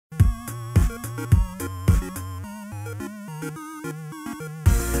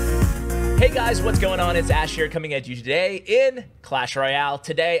Hey guys, what's going on? It's Ash here coming at you today in Clash Royale.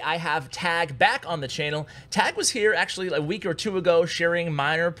 Today I have Tag back on the channel. Tag was here actually a week or two ago sharing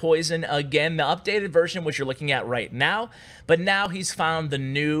Miner Poison again, the updated version which you're looking at right now. But now he's found the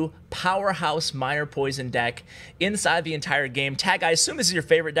new powerhouse Miner Poison deck inside the entire game. Tag, I assume this is your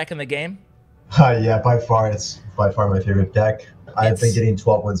favorite deck in the game? Yeah, by far. It's by far my favorite deck. I've been getting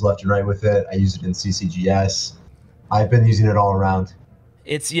 12 wins left and right with it. I use it in CCGS. I've been using it all around.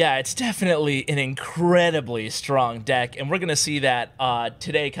 It's definitely an incredibly strong deck, and we're going to see that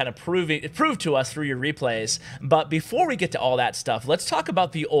today kind of prove to us through your replays. But before we get to all that stuff, let's talk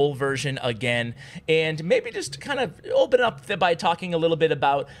about the old version again, and maybe just kind of open up by talking a little bit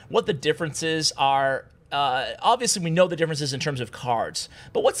about what the differences are. Obviously, we know the differences in terms of cards,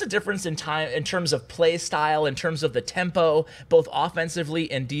 but what's the difference in terms of play style, in terms of the tempo, both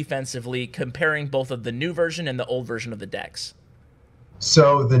offensively and defensively, comparing both of the new version and the old version of the decks?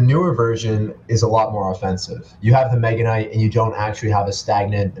 So the newer version is a lot more offensive. You have the Mega Knight, and you don't actually have a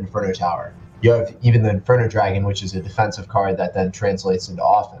stagnant Inferno Tower. You have even the Inferno Dragon, which is a defensive card that then translates into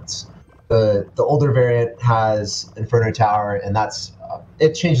offense. The older variant has Inferno Tower, and that's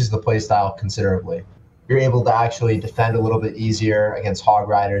it changes the playstyle considerably. You're able to actually defend a little bit easier against Hog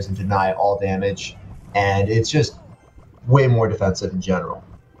Riders and deny all damage, and it's just way more defensive in general.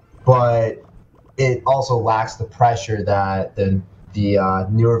 But it also lacks the pressure that the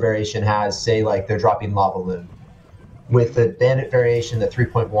newer variation has, say like they're dropping Lava Loon. With the Bandit variation, the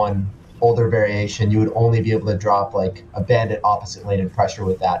 3.1 older variation, you would only be able to drop like a Bandit opposite lane and pressure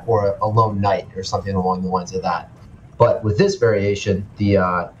with that, or a Lone Knight or something along the lines of that. But with this variation,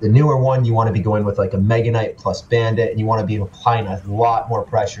 the newer one, you want to be going with like a Mega Knight plus Bandit, and you want to be applying a lot more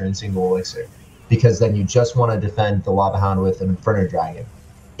pressure in single elixir, because then you just want to defend the Lava Hound with an Inferno Dragon.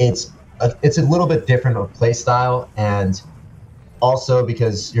 It's a little bit different of play style, and also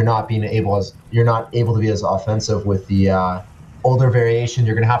because you're not able to be as offensive with the older variation.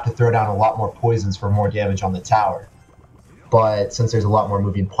 You're going to have to throw down a lot more poisons for more damage on the tower. But since there's a lot more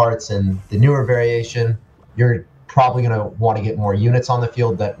moving parts in the newer variation, you're probably going to want to get more units on the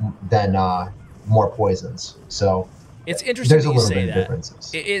field than more poisons. So it's interesting there's a that you little say bit of that.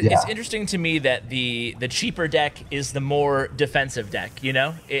 differences. It's interesting to me that the cheaper deck is the more defensive deck. You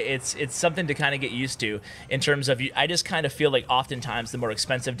know, it's something to kind of get used to in terms of. I just kind of feel like oftentimes the more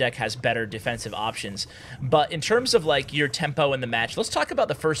expensive deck has better defensive options. But in terms of like your tempo in the match, let's talk about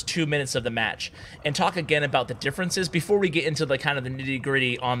the first 2 minutes of the match and talk again about the differences before we get into the kind of the nitty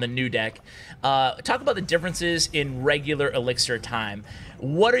gritty on the new deck. Talk about the differences in regular elixir time.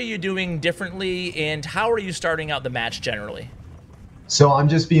 What are you doing differently, and how are you starting out the match generally? So I'm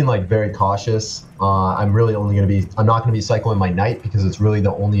just being like very cautious. I'm really only going to be, I'm not going to be cycling my Knight because it's really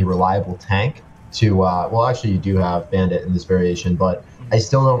the only reliable tank to, well actually you do have Bandit in this variation, but I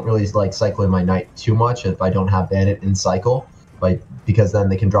still don't really like cycling my Knight too much if I don't have Bandit in cycle, because then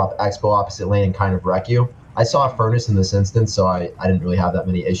they can drop Expo opposite lane and kind of wreck you. I saw a Furnace in this instance, so I didn't really have that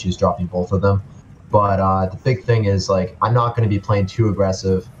many issues dropping both of them. But the big thing is, like, I'm not going to be playing too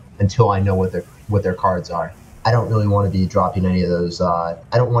aggressive until I know what their cards are. I don't really want to be dropping any of those. I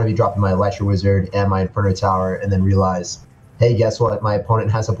don't want to be dropping my Electro Wizard and my Inferno Tower and then realize, hey, guess what? My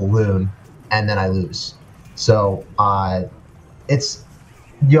opponent has a balloon, and then I lose. So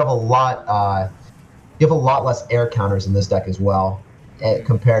you have a lot less air counters in this deck as well,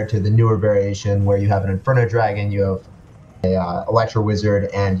 compared to the newer variation where you have an Inferno Dragon, you have a Electro Wizard,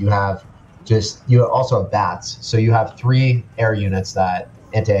 and you also have bats. So you have 3 air units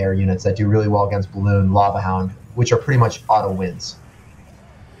anti-air units that do really well against Balloon, Lava Hound, which are pretty much auto wins.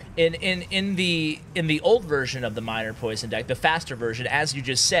 In the old version of the Miner Poison deck, the faster version, as you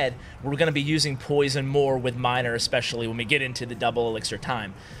just said, we're going to be using Poison more with Miner, especially when we get into the double elixir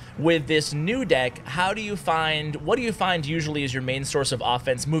time. With this new deck, what do you find usually is your main source of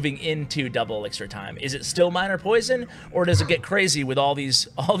offense moving into double elixir time? Is it still Miner Poison, or does it get crazy with all these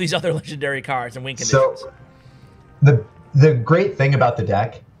other legendary cards and win conditions? So the great thing about the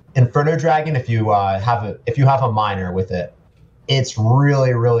deck, Inferno Dragon, if you have a Miner with it, it's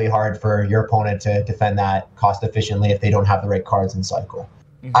really, really hard for your opponent to defend that cost efficiently if they don't have the right cards in cycle.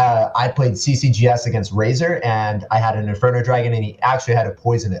 I played CCGS against Razor, and I had an Inferno Dragon, and he actually had to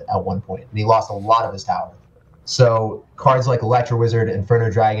poison it at one point, and he lost a lot of his tower. So cards like Electro Wizard, Inferno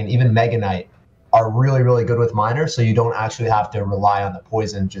Dragon, even Mega Knight are really, really good with Miner, so you don't actually have to rely on the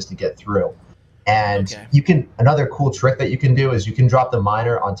poison just to get through. And another cool trick that you can do is you can drop the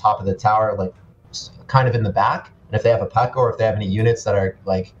Miner on top of the tower, like kind of in the back, and if they have a P.E.K.K.A or if they have any units that are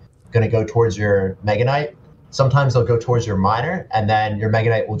like going to go towards your Mega Knight, sometimes they'll go towards your Miner, and then your Mega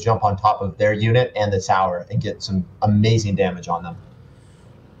Knight will jump on top of their unit and the tower and get some amazing damage on them.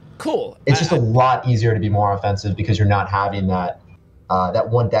 cool. It's just a lot easier to be more offensive because you're not having that that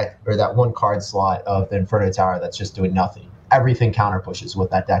one deck or that one card slot of the Inferno Tower that's just doing nothing. Everything counter pushes with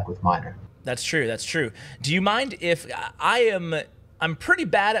that deck with Miner. That's true. That's true. Do you mind if I'm pretty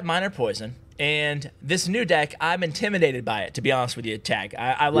bad at Minor Poison, and this new deck, I'm intimidated by it, to be honest with you, Tag.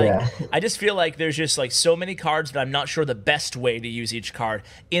 I just feel like there's just like so many cards that I'm not sure the best way to use each card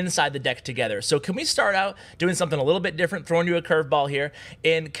inside the deck together. So can we start out doing something a little bit different, throwing you a curveball here?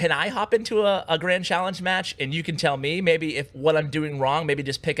 And can I hop into a grand challenge match, and you can tell me maybe if what I'm doing wrong, maybe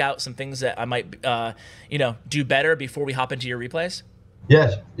just pick out some things that I might, you know, do better before we hop into your replays?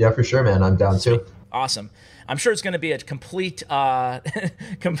 Yeah, for sure, man. I'm down too. Awesome. I'm sure it's going to be a complete, crap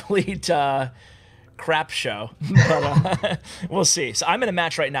show, but we'll see. So I'm in a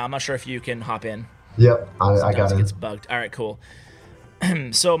match right now. I'm not sure if you can hop in. Yep, I got it. It gets bugged. All right, cool.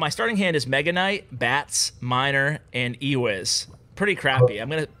 So my starting hand is Mega Knight, Bats, Miner, and Ewiz. Pretty crappy. I'm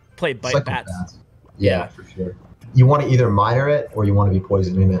going to play Bats. Yeah, for sure. You want to either Miner it or you want to be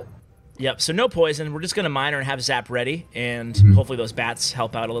poisoning it. Yep, so no poison. We're just going to Miner and have Zap ready, and hopefully those Bats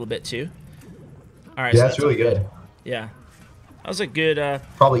help out a little bit too. All right, yeah, so that's really good. Yeah. That was a good...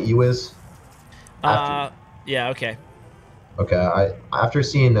 Probably Ewiz. Yeah, okay. Okay, after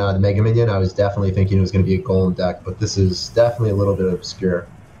seeing the Mega Minion, I was definitely thinking it was going to be a Golem deck, but this is definitely a little bit obscure.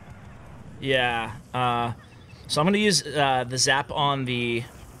 Yeah. So I'm going to use the Zap on the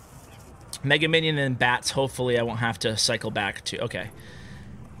Mega Minion and Bats. Hopefully I won't have to cycle back to... Okay.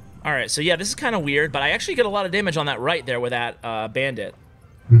 All right, so yeah, this is kind of weird, but I actually get a lot of damage on that right there with that Bandit.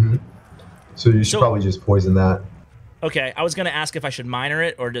 So you should probably just poison that. Okay, I was going to ask if I should Miner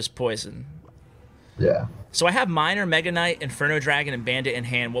it or just poison. Yeah. So I have Miner, Mega Knight, Inferno Dragon, and Bandit in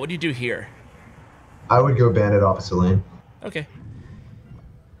hand. What would you do here? I would go Bandit opposite lane. Okay.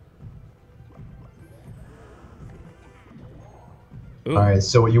 Ooh. All right,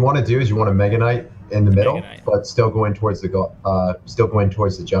 so what you want to do is you want a Mega Knight in the middle, but still going towards the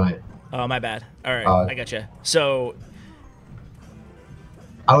giant. Oh, my bad. All right, I gotcha. So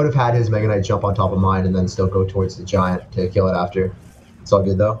I would have had his Mega Knight jump on top of mine and then still go towards the giant to kill it after. It's all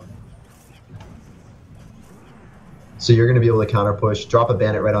good though. So you're going to be able to counter push, drop a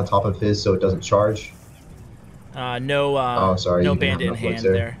Bandit right on top of his so it doesn't charge. No Bandit in hand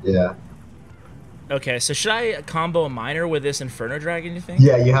there. Yeah. Okay, so should I combo a Miner with this Inferno Dragon, you think?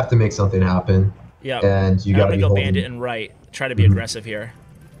 Yeah, you have to make something happen. Yeah. And you got to go Bandit and right. Try to be aggressive here.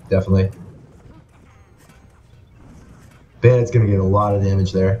 Definitely. Bandit's going to get a lot of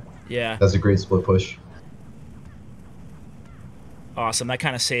damage there. Yeah. That's a great split push. Awesome. That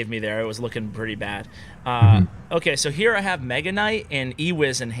kind of saved me there. It was looking pretty bad. Okay, so here I have Mega Knight and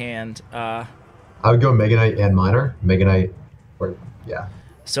Ewiz in hand. I would go Mega Knight and Miner. Mega Knight, or yeah.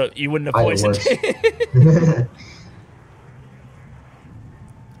 So you wouldn't have poisoned.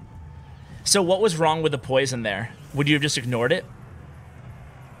 So what was wrong with the poison there? Would you have just ignored it?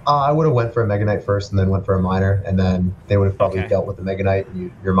 I would have went for a Mega Knight first and then went for a Miner, and then they would have probably dealt with the Mega Knight,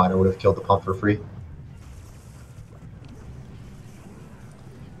 and your Miner would have killed the pump for free.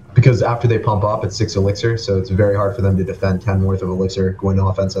 Because after they pump up, it's 6 elixir, so it's very hard for them to defend 10 worth of elixir going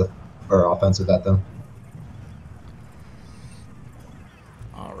offensive at them.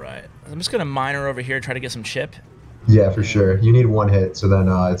 All right. I'm just going to Miner over here, try to get some chip. Yeah, for sure. You need 1 hit, so then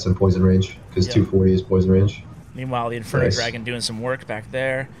it's in poison range, because 240 is poison range. Meanwhile, the Inferno Dragon doing some work back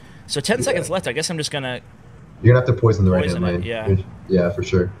there. So 10 seconds left. I guess I'm just going to... You're going to have to poison the right hand lane. Yeah. Yeah, for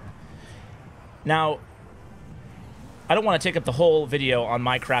sure. Now, I don't want to take up the whole video on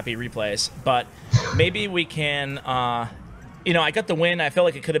my crappy replays, but maybe we can... you know, I got the win. I feel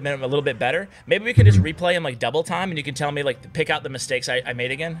like it could have been a little bit better. Maybe we can just replay them like double time, and you can tell me, like, pick out the mistakes I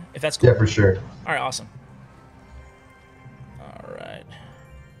made again, if that's cool. Yeah, for sure. All right, awesome. All right.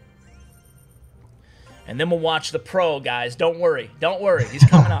 And then we'll watch the pro, guys. Don't worry. Don't worry. He's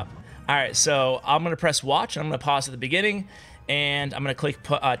coming up. All right, so I'm going to press watch, and I'm going to pause at the beginning, and I'm going to click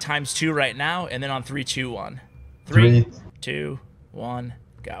 ×2 right now, and then on 3, 2, 1. 3, 2, 1,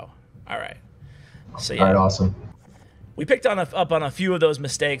 go. All right. So, yeah. All right, awesome. We picked up on a few of those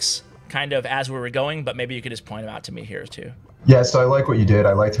mistakes kind of as we were going, but maybe you could just point them out to me here too. Yeah, so I like what you did.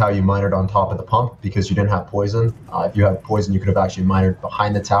 I liked how you minered on top of the pump because you didn't have poison. If you had poison, you could have actually minered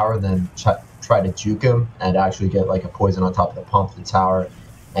behind the tower and then try to juke him and actually get like a poison on top of the pump, the tower,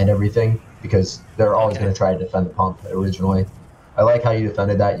 and everything because they're always going to try to defend the pump originally. I like how you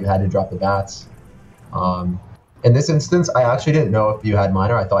defended that. You had to drop the bats. In this instance, I actually didn't know if you had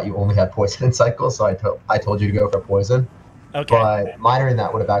Miner. I thought you only had poison in cycle, so I told you to go for poison. Okay. But Miner in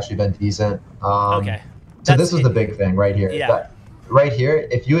that would have actually been decent. Okay. So this was the big thing right here. Yeah. Right here,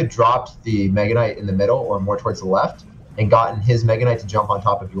 if you had dropped the Mega Knight in the middle or more towards the left, and gotten his Mega Knight to jump on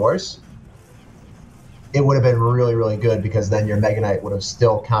top of yours, it would have been really, really good, because then your Mega Knight would have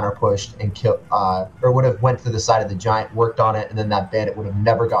still counter pushed and killed, or would have went to the side of the giant, worked on it, and then that bandit would have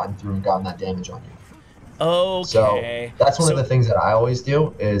never gotten through and gotten that damage on you. Okay. So that's one of the things that I always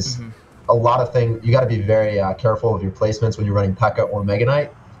do is a lot of things. You got to be very careful of your placements when you're running P.E.K.K.A. or Mega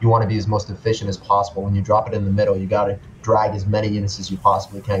Knight. You want to be as most efficient as possible. When you drop it in the middle, you got to drag as many units as you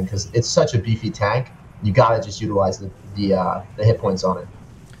possibly can, because it's such a beefy tank. You got to just utilize the hit points on it.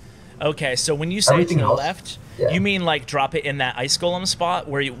 Okay, so when you say Everything to the else, left, yeah. you mean like drop it in that ice golem spot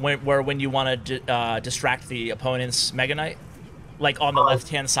where when you want to distract the opponent's Mega Knight, like on the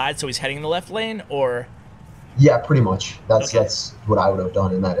left-hand side, so he's heading in the left lane, or? Yeah, pretty much. That's what I would have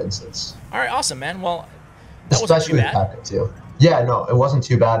done in that instance. All right, awesome, man. Well, that especially wasn't too bad. P.E.K.K.A. too. Yeah, no, it wasn't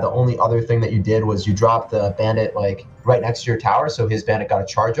too bad. The only other thing that you did was you dropped the bandit like right next to your tower, so his bandit got a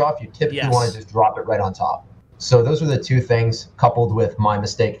charge off. You typically want to just drop it right on top. So those were the two things, coupled with my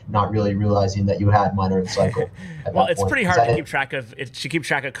mistake not really realizing that you had minor in cycle. Well, it's pretty hard to keep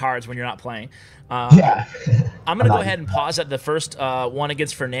track of cards when you're not playing. Yeah. I'm going to go ahead and pause at the first one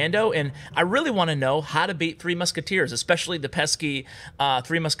against Fernando, and I really want to know how to beat Three Musketeers, especially the pesky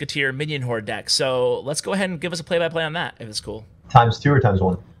Three Musketeer Minion Horde deck. So let's go ahead and give us a play-by-play on that, if it's cool. ×2 or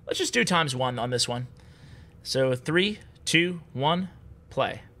 ×1? Let's just do ×1 on this one. So 3, 2, 1,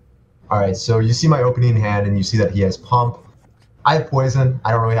 play. All right, so you see my opening hand, and you see that he has Pump. I have Poison.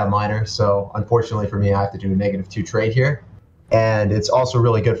 I don't really have Minor, so unfortunately for me, I have to do a -2 trade here. And it's also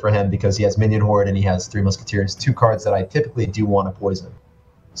really good for him because he has Minion Horde and he has Three Musketeers, two cards that I typically do want to poison.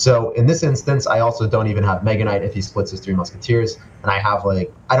 So in this instance, I also don't even have Mega Knight if he splits his Three Musketeers, and I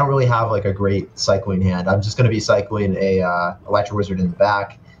don't really have like a great cycling hand. I'm just going to be cycling a Electro Wizard in the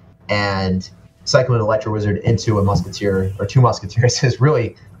back, and cycling an Electro Wizard into a Musketeer or two Musketeers is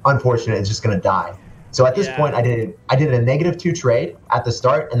really unfortunate. It's just going to die. So at this point, I did a -2 trade at the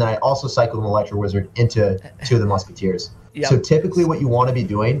start, and then I also cycled an Electro Wizard into two of the Musketeers. Yep. So typically what you want to be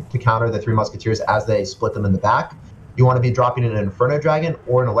doing to counter the Three Musketeers as they split them in the back, you want to be dropping an Inferno Dragon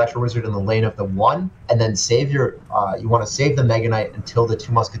or an Electro Wizard in the lane of the 1, and then save your you want to save the Mega Knight until the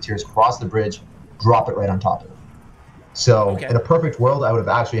two Musketeers cross the bridge, drop it right on top of it. So in a perfect world, I would have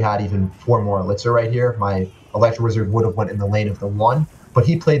actually had even 4 more Elixir right here. My Electro Wizard would have went in the lane of the 1, but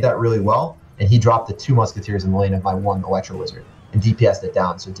he played that really well, and he dropped the two Musketeers in the lane of my 1 Electro Wizard and DPS'd it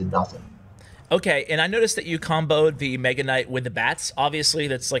down, so it did nothing. Okay, and I noticed that you comboed the Mega Knight with the bats. Obviously,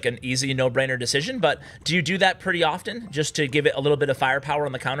 that's like an easy, no-brainer decision, but do you do that pretty often, just to give it a little bit of firepower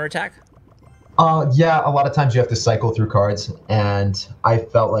on the counterattack? Yeah, a lot of times you have to cycle through cards, and I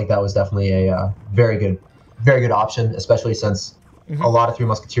felt like that was definitely a very good option, especially since a lot of Three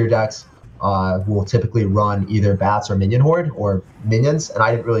Musketeer decks will typically run either bats or Minion Horde or minions, and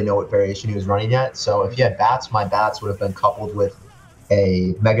I didn't really know what variation he was running yet. So if he had bats, my bats would have been coupled with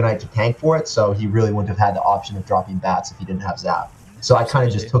a Mega Knight to tank for it, so he really wouldn't have had the option of dropping bats if he didn't have Zap. So I kind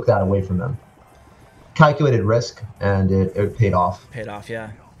of just took that away from them. Calculated risk, and it paid off. Paid off, yeah.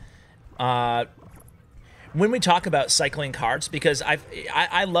 When we talk about cycling cards, because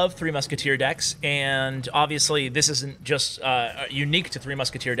I love Three Musketeer decks, and obviously this isn't just unique to Three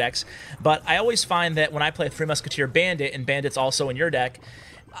Musketeer decks, but I always find that when I play Three Musketeer Bandit, and Bandit's also in your deck,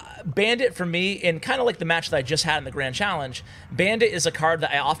 Bandit for me, in kind of like the match that I just had in the Grand Challenge, Bandit is a card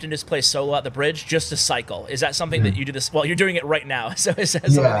that I often just play solo at the bridge just to cycle. Is that something that you do this? Well, you're doing it right now, so is that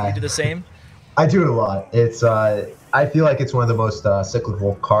something that you do the same? I do it a lot. It's I feel like it's one of the most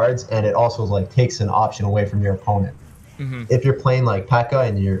cyclical cards, and it also like takes an option away from your opponent. If you're playing like P.E.K.K.A.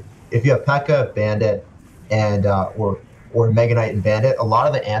 and if you have P.E.K.K.A., Bandit, and or Mega Knight and Bandit, a lot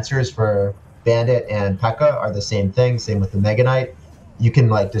of the answers for Bandit and P.E.K.K.A. are the same thing. Same with the Mega Knight. You can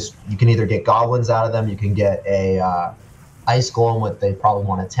you can either get goblins out of them, you can get a ice golem, what they probably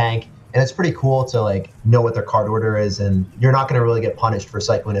want to tank, and it's pretty cool to like know what their card order is, and you're not going to really get punished for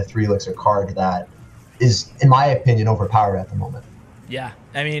cycling a 3 elixir card that is, in my opinion, overpowered at the moment. Yeah,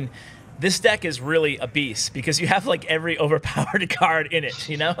 I mean, this deck is really a beast because you have like every overpowered card in it,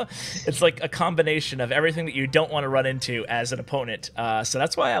 you know? It's like a combination of everything that you don't want to run into as an opponent. So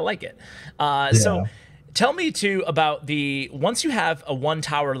that's why I like it. So tell me too about once you have a 1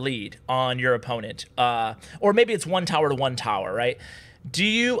 tower lead on your opponent, or maybe it's 1 tower to 1 tower, right? Do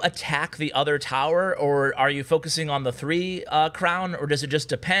you attack the other tower, or are you focusing on the 3 crown, or does it just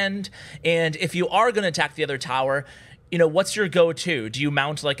depend? And if you are going to attack the other tower, you know, what's your go-to? Do you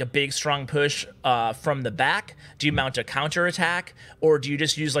mount like a big strong push from the back? Do you mount a counter attack, or do you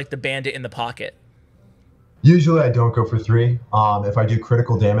just use like the bandit in the pocket? Usually I don't go for 3. If I do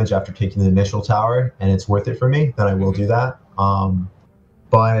critical damage after taking the initial tower and it's worth it for me, then I will do that.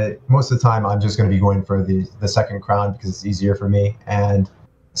 But most of the time, I'm just going to be going for the second crown because it's easier for me. And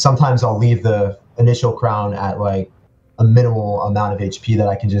sometimes I'll leave the initial crown at like a minimal amount of HP that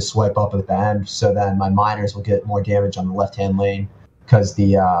I can just swipe up at the end. So then my miners will get more damage on the left-hand lane because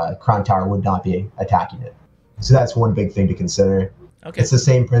the crown tower would not be attacking it. So that's one big thing to consider. Okay. It's the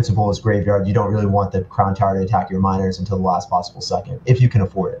same principle as graveyard. You don't really want the crown tower to attack your miners until the last possible second, if you can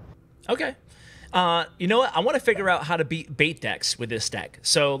afford it. Okay. You know what? I want to figure out how to beat bait decks with this deck.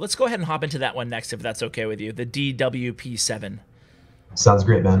 So let's go ahead and hop into that one next, if that's okay with you. The DWP7. Sounds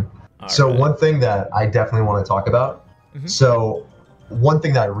great, man. Right. One thing that I definitely want to talk about. So one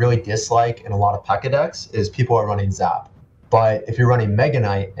thing that I really dislike in a lot of P.E.K.K.A decks is people are running Zap. But if you're running Mega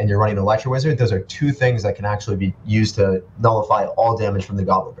Knight and you're running Electro Wizard, those are two things that can actually be used to nullify all damage from the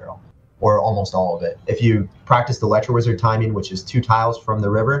Goblin Barrel, or almost all of it. If you practice the Electro Wizard timing, which is 2 tiles from the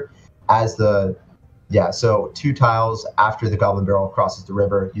river, so 2 tiles after the Goblin Barrel crosses the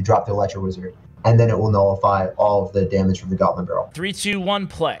river, you drop the Electro Wizard, and then it will nullify all of the damage from the Goblin Barrel. 3, 2, 1,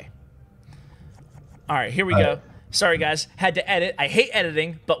 play. All right, here we go. Sorry, guys. Had to edit. I hate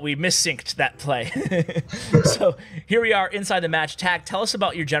editing, but we missynced that play. So here we are inside the match. Tag, tell us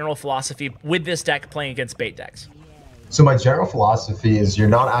about your general philosophy with this deck playing against bait decks. So my general philosophy is you're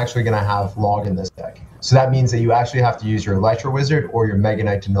not actually going to have log in this deck. So that means that you actually have to use your Electro Wizard or your Mega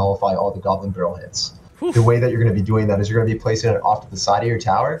Knight to nullify all the Goblin Barrel hits. Oof. The way that you're going to be doing that is you're going to be placing it off to the side of your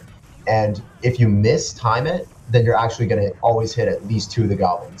tower. And if you time it, then you're actually going to always hit at least 2 of the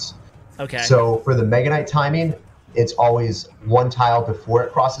goblins. Okay. So for the Mega Knight timing, it's always 1 tile before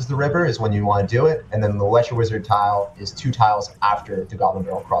it crosses the river is when you want to do it. And then the Electro Wizard tile is 2 tiles after the Goblin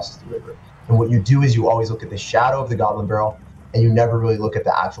Barrel crosses the river. And what you do is you always look at the shadow of the Goblin Barrel, and you never really look at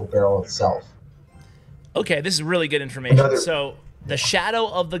the actual barrel itself. Okay, this is really good information. So the shadow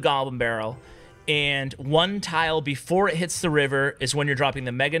of the Goblin Barrel, and 1 tile before it hits the river is when you're dropping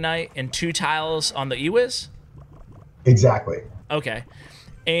the Mega Knight, and 2 tiles on the Ewiz? Exactly. Okay.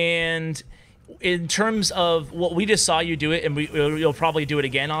 And in terms of what we just saw you do it, and you'll probably do it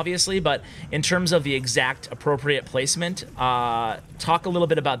again, obviously, but in terms of the exact appropriate placement, talk a little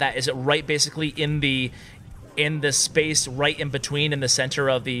bit about that. Is it right basically in the space right in between, in the center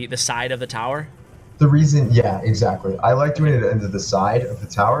of the side of the tower? The reason, yeah, exactly. I like doing it into the side of the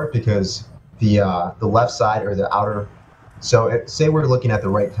tower because the left side or the outer. So say we're looking at the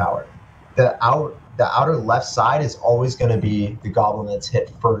right tower, the outer left side is always going to be the goblin that's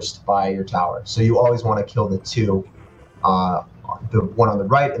hit first by your tower. So you always want to kill the 2, the one on the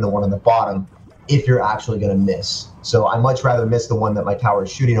right and the one on the bottom, if you're actually going to miss. So I much rather miss the one that my tower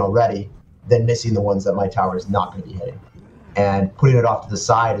is shooting already than missing the ones that my tower is not going to be hitting. And putting it off to the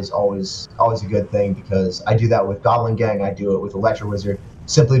side is always a good thing because I do that with Goblin Gang, I do it with Electro Wizard,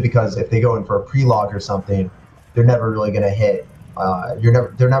 simply because if they go in for a pre-log or something, they're never really going to hit.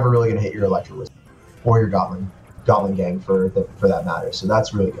 They're never really going to hit your Electro Wizard or your Goblin Gang for that matter. So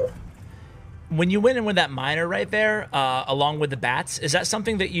that's really good. When you went in with that miner right there, along with the bats, is that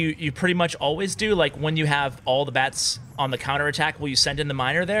something that you pretty much always do? Like when you have all the bats on the counterattack, will you send in the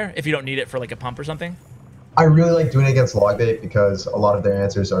miner there if you don't need it for like a pump or something? I really like doing it against Logbait because a lot of their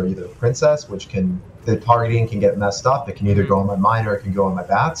answers are either Princess, which the targeting can get messed up. It can either go on my miner, it can go on my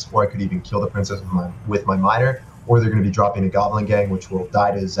bats, or I could even kill the Princess with my miner. Or they're going to be dropping a Goblin Gang, which will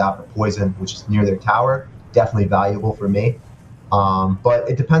die to Zap or Poison, which is near their tower. Definitely valuable for me. But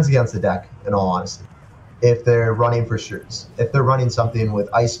it depends against the deck, in all honesty. If they're running if they're running something with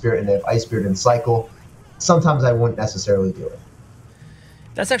Ice Spirit and they have Ice Spirit and Cycle, sometimes I wouldn't necessarily do it.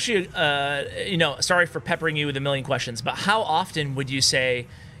 That's actually, sorry for peppering you with a million questions, but how often would you say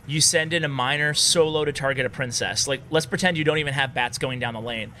you send in a miner solo to target a princess? Like, let's pretend you don't even have bats going down the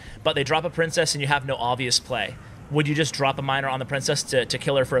lane, but they drop a princess and you have no obvious play. Would you just drop a miner on the princess to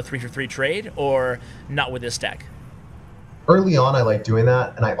kill her for a 3-for-3 trade, or not with this deck? Early on, I like doing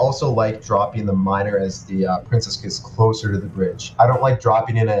that, and I also like dropping the miner as the princess gets closer to the bridge. I don't like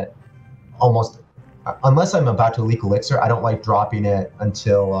dropping it at unless I'm about to leak Elixir, I don't like dropping it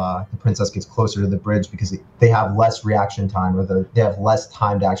until the princess gets closer to the bridge because they have less reaction time, or they have less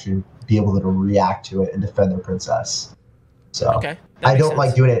time to actually be able to react to it and defend their princess. So okay, I don't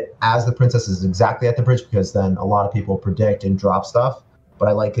like doing it as the princess is exactly at the bridge because then a lot of people predict and drop stuff, but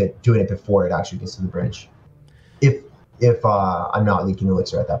I like doing it before it actually gets to the bridge. If I'm not leaking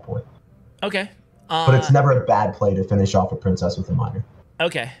Elixir at that point. Okay. But it's never a bad play to finish off a princess with a miner.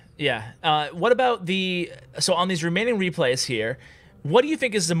 Okay, yeah. What about so on these remaining replays here, what do you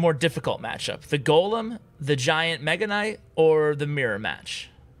think is the more difficult matchup? The Golem, the Giant Mega Knight, or the Mirror match?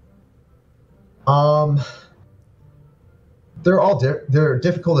 They're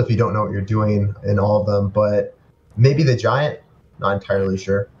difficult if you don't know what you're doing in all of them, but maybe the Giant Not entirely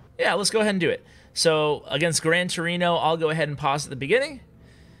sure. Yeah, let's go ahead and do it. So against Gran Torino, I'll go ahead and pause at the beginning.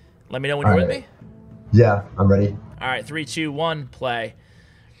 Let me know when you're with me. Yeah, I'm ready. All right, 3, 2, 1, play.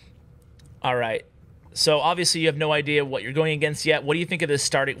 All right. So obviously you have no idea what you're going against yet. What do you think of this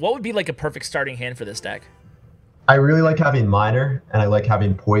starting? What would be like a perfect starting hand for this deck? I really like having Miner, and I like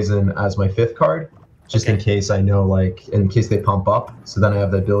having Poison as my 5th card, just in case I know, like, in case they pump up. So then I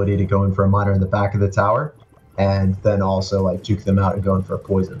have the ability to go in for a Miner in the back of the tower, and then also, like, juke them out and go in for a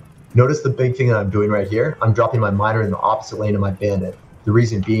Poison. Notice the big thing that I'm doing right here. I'm dropping my Miner in the opposite lane of my Bandit. The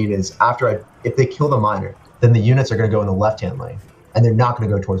reason being is if they kill the Miner, then the units are going to go in the left-hand lane, and they're not going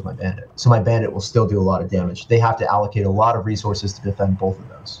to go towards my Bandit. So my Bandit will still do a lot of damage. They have to allocate a lot of resources to defend both of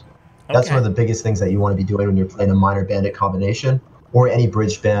those. That's one of the biggest things that you want to be doing when you're playing a Miner Bandit combination, or any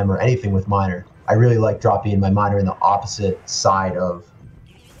bridge spam or anything with Miner. I really like dropping my Miner in the opposite side of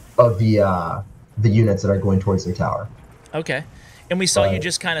the units that are going towards their tower. Okay. And we saw you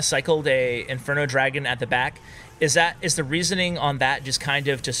just kind of cycled a Inferno Dragon at the back. Is the reasoning on that just kind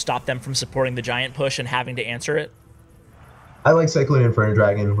of to stop them from supporting the giant push and having to answer it? I like cycling Inferno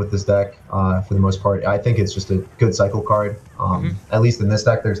Dragon with this deck for the most part. I think it's just a good cycle card. At least in this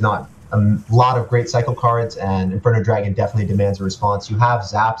deck, there's not a lot of great cycle cards, and Inferno Dragon definitely demands a response. You have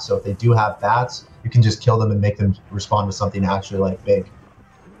Zap, so if they do have bats, you can just kill them and make them respond to something actually like big.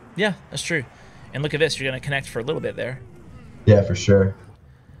 Yeah, that's true. And look at this, you're going to connect for a little bit there. Yeah, for sure.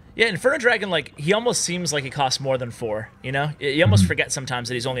 Yeah, Inferno Dragon, like, he almost seems like he costs more than 4, you know? You almost forget sometimes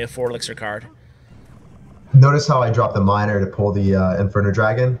that he's only a 4 elixir card. Notice how I dropped the Miner to pull the Inferno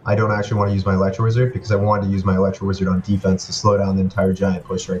Dragon. I don't actually want to use my Electro Wizard because I wanted to use my Electro Wizard on defense to slow down the entire giant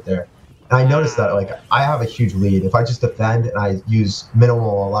push right there. And I noticed that, like, I have a huge lead. If I just defend and I use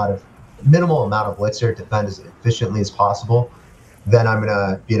minimal amount of elixir to defend as efficiently as possible, then I'm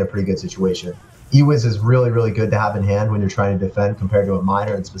gonna be in a pretty good situation. E-Wiz is really, really good to have in hand when you're trying to defend compared to a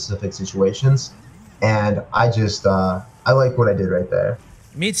Miner in specific situations. And I just I like what I did right there.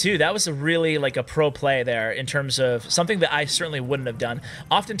 Me too. That was a really like a pro play there in terms of something that I certainly wouldn't have done.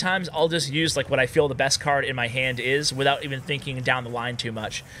 Oftentimes, I'll just use like what I feel the best card in my hand is without even thinking down the line too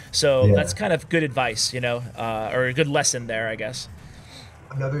much. So that's kind of good advice, you know, or a good lesson there, I guess.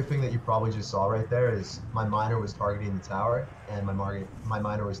 Another thing that you probably just saw right there is my Miner was targeting the tower, and my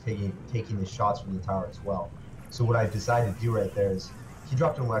Miner was taking the shots from the tower as well. So what I decided to do right there is he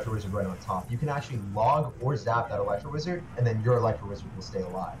dropped an Electro Wizard right on top. You can actually log or zap that Electro Wizard, and then your Electro Wizard will stay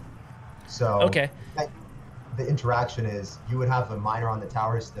alive. So the interaction is you would have a Miner on the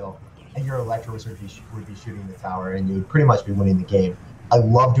tower still, and your Electro Wizard would be shooting the tower, and you would pretty much be winning the game. I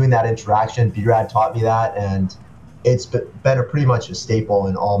love doing that interaction. B-Rad taught me that, and it's been pretty much a staple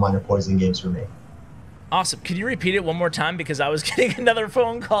in all Miner Poison games for me. Awesome. Can you repeat it one more time? Because I was getting another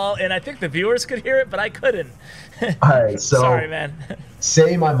phone call, and I think the viewers could hear it, but I couldn't. All right, so sorry, man.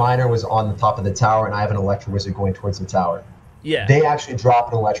 Say my Miner was on the top of the tower, and I have an Electro Wizard going towards the tower. Yeah. They actually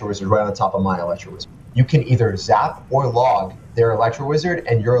drop an Electro Wizard right on top of my Electro Wizard. You can either zap or log their Electro Wizard,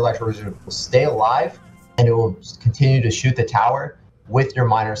 and your Electro Wizard will stay alive, and it will continue to shoot the tower with your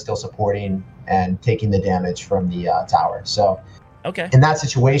Miner still supporting and taking the damage from the tower. So in that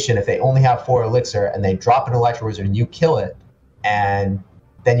situation, if they only have 4 elixir and they drop an Electro Wizard and you kill it, and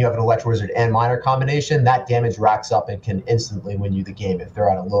then you have an Electro Wizard and Miner combination, that damage racks up and can instantly win you the game if they're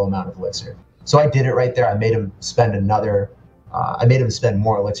at a low amount of elixir. So I did it right there. I made him spend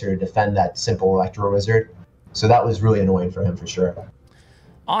more elixir to defend that simple Electro Wizard. So that was really annoying for him for sure.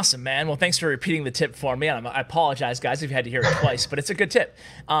 Awesome, man. Well, thanks for repeating the tip for me. I apologize, guys, if you had to hear it twice, but it's a good tip.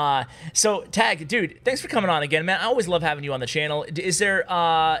 So, Tag, dude, thanks for coming on again, man. I always love having you on the channel. Is there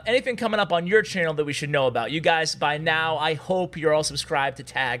anything coming up on your channel that we should know about? You guys, by now, I hope you're all subscribed to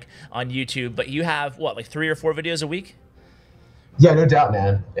Tag on YouTube, but you have, what, like 3 or 4 videos a week? Yeah, no doubt,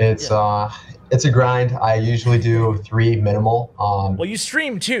 man. It's a grind. I usually do 3 minimal. Well, you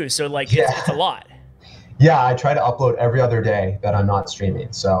stream too, so like it's a lot. Yeah, I try to upload every other day that I'm not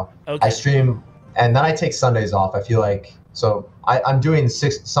streaming. So I stream, and then I take Sundays off. I feel like, so I'm doing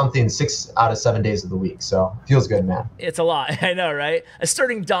 6 out of 7 days of the week. So it feels good, man. It's a lot. I know, right?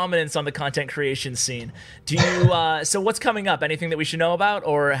 Asserting dominance on the content creation scene. Do you, so what's coming up? Anything that we should know about,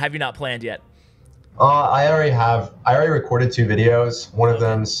 or have you not planned yet? I already recorded 2 videos. One of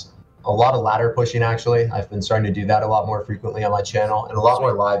them's a lot of ladder pushing, actually. I've been starting to do that a lot more frequently on my channel, and a lot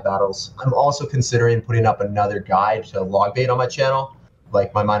more live battles. I'm also considering putting up another guide to log bait on my channel,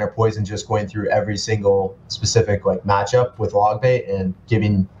 like my Miner Poison, just going through every single specific like matchup with log bait and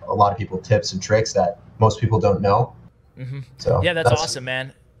giving a lot of people tips and tricks that most people don't know. So yeah, that's awesome,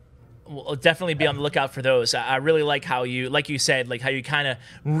 man. We'll definitely be on the lookout for those. I really like how you, like you said, like how you kind of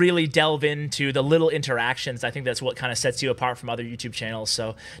really delve into the little interactions. I think that's what kind of sets you apart from other YouTube channels.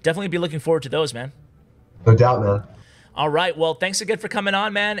 So definitely be looking forward to those, man. No doubt, man. All right. Well, thanks again for coming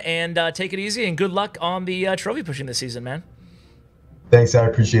on, man, and take it easy and good luck on the trophy pushing this season, man. Thanks, I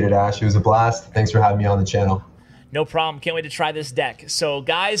appreciate it, Ash. It was a blast. Thanks for having me on the channel. No problem. Can't wait to try this deck. So,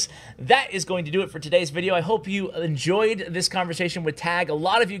 guys, that is going to do it for today's video. I hope you enjoyed this conversation with Tag. A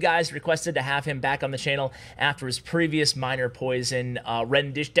lot of you guys requested to have him back on the channel after his previous Minor Poison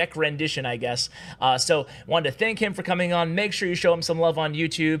deck rendition, I guess. So, wanted to thank him for coming on. Make sure you show him some love on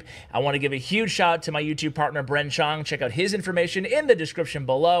YouTube. I want to give a huge shout out to my YouTube partner, Bren Chong. Check out his information in the description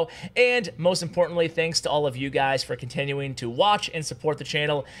below. And most importantly, thanks to all of you guys for continuing to watch and support the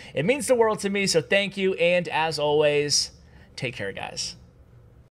channel. It means the world to me, so thank you. And as always, take care, guys.